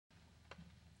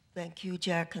Thank you,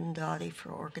 Jack and Dottie, for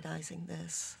organizing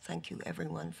this. Thank you,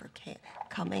 everyone, for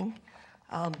coming.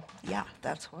 Yeah,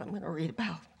 that's what I'm going to read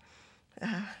about.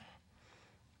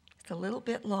 It's a little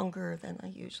bit longer than I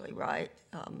usually write.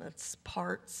 It's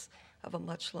parts of a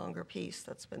much longer piece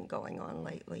that's been going on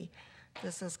lately.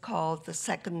 This is called The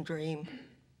Second Dream.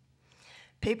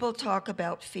 People talk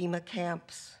about FEMA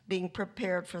camps, being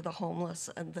prepared for the homeless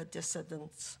and the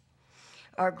dissidents.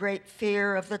 Our great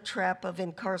fear of the trap of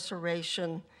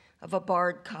incarceration, of a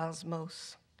barred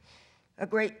cosmos. A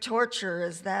great torture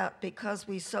is that because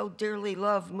we so dearly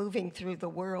love moving through the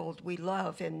world, we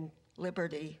love in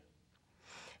liberty.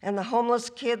 And the homeless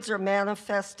kids are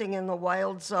manifesting in the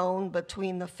wild zone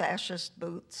between the fascist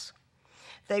boots.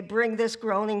 They bring this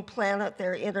groaning planet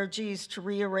their energies to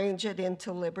rearrange it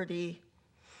into liberty.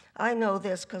 I know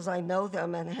this because I know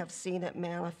them and have seen it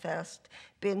manifest,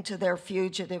 been to their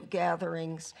fugitive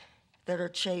gatherings that are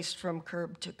chased from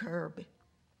curb to curb.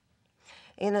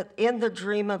 In the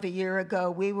dream of a year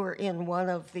ago, we were in one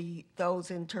of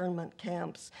those internment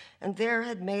camps, and there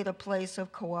had made a place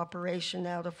of cooperation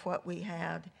out of what we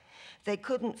had. They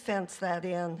couldn't fence that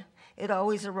in. It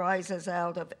always arises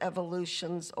out of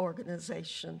evolution's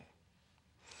organization.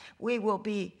 We will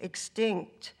be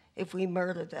extinct if we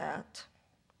murder that.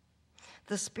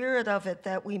 The spirit of it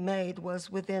that we made was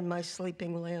within my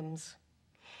sleeping limbs.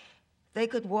 They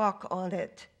could walk on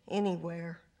it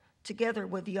anywhere, together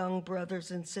with young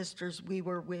brothers and sisters we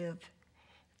were with.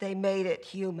 They made it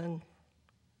human,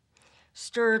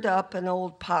 stirred up in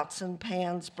old pots and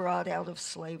pans brought out of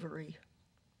slavery.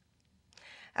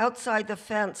 Outside the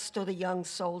fence stood a young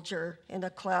soldier in a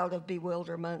cloud of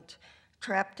bewilderment,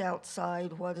 trapped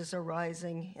outside what is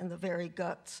arising in the very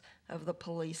guts of the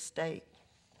police state.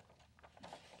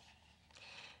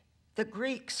 The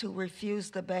Greeks who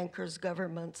refused the bankers'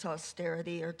 government's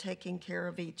austerity are taking care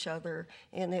of each other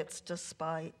in its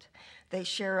despite. They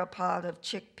share a pot of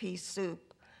chickpea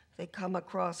soup they come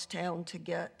across town to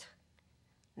get.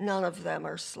 None of them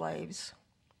are slaves.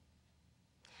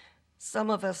 Some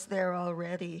of us there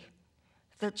already,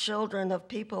 the children of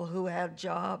people who had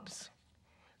jobs.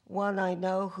 One I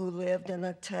know who lived in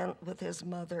a tent with his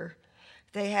mother.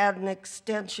 They had an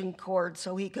extension cord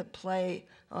so he could play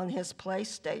on his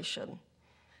PlayStation.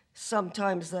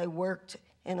 Sometimes they worked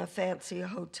in a fancy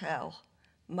hotel,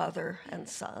 mother and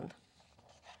son.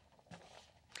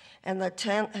 And the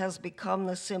tent has become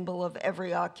the symbol of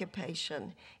every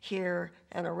occupation here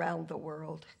and around the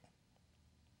world.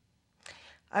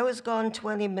 I was gone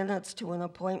 20 minutes to an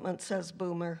appointment, says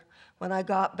Boomer. When I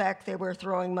got back, they were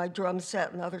throwing my drum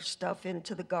set and other stuff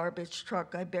into the garbage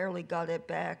truck. I barely got it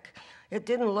back. It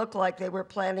didn't look like they were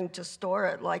planning to store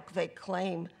it like they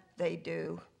claim they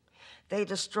do. They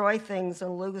destroy things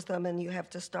and lose them, and you have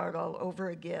to start all over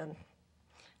again.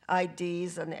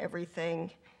 IDs and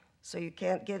everything, so you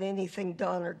can't get anything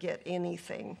done or get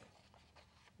anything.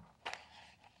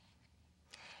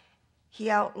 He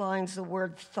outlines the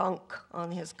word thunk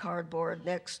on his cardboard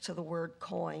next to the word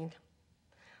coin.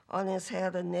 On his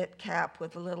head, a knit cap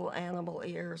with little animal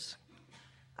ears.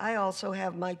 I also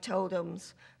have my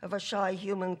totems of a shy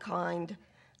humankind,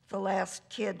 the last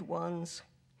kid ones,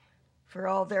 for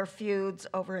all their feuds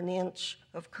over an inch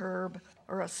of curb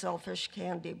or a selfish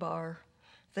candy bar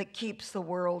that keeps the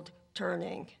world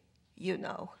turning, you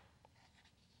know.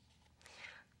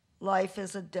 Life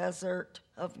is a desert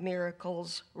of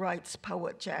miracles, writes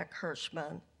poet Jack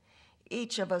Hirschman.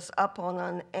 Each of us up on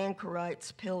an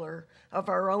anchorite's pillar of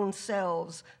our own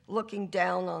selves, looking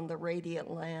down on the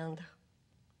radiant land.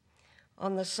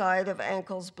 On the side of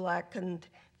ankles blackened,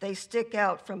 they stick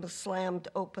out from a slammed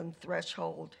open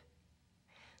threshold.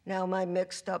 Now my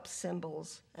mixed up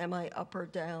symbols, am I up or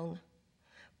down?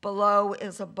 Below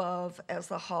is above as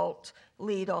the halt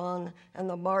lead on, and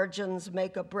the margins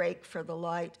make a break for the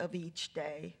light of each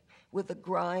day with the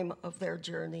grime of their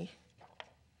journey.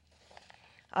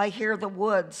 I hear the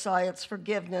wood sigh its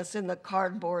forgiveness in the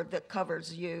cardboard that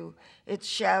covers you, its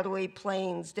shadowy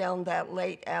plains down that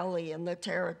late alley in the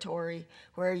territory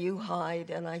where you hide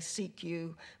and I seek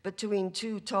you between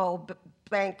two tall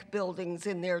bank buildings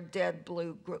in their dead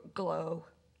blue glow.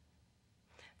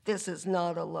 This is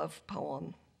not a love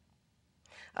poem.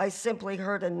 I simply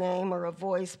heard a name or a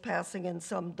voice passing in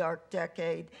some dark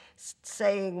decade,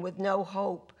 saying with no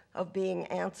hope of being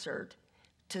answered,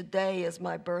 today is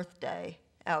my birthday,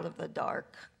 out of the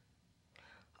dark,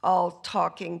 all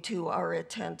talking to our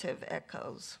attentive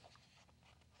echoes.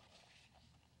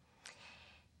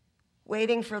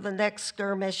 Waiting for the next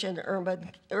skirmish in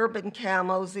urban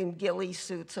camos in ghillie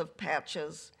suits of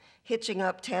patches, hitching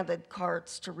up tented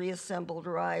carts to reassembled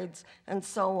rides, and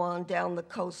so on down the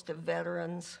coast of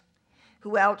veterans.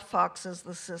 who outfoxes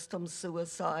the system's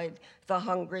suicide, the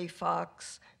hungry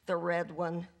fox, the red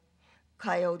one,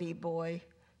 coyote boy,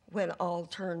 when all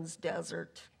turns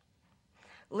desert.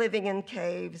 Living in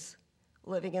caves,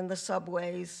 living in the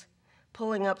subways,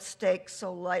 pulling up stakes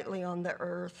so lightly on the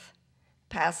earth,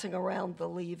 passing around the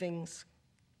leavings.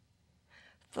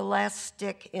 The last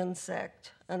stick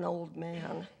insect, an old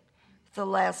man. The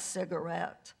last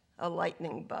cigarette, a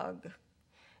lightning bug.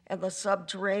 And the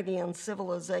subterranean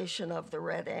civilization of the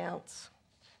red ants.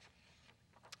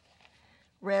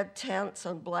 Red tents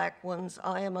and black ones,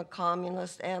 I am a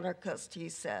communist anarchist, he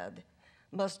said,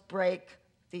 must break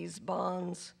these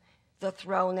bonds. The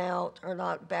thrown out are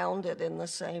not bounded in the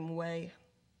same way.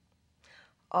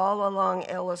 All along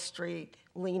Ella Street,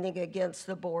 leaning against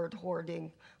the board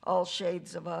hoarding, all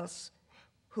shades of us,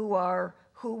 who are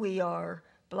who we are,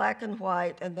 black and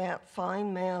white, and that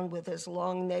fine man with his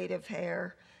long native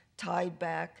hair tied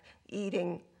back,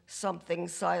 eating something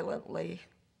silently.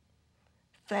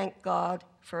 Thank God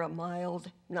for a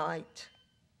mild night,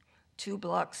 2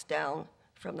 blocks down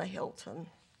from the Hilton.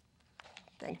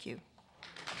 Thank you.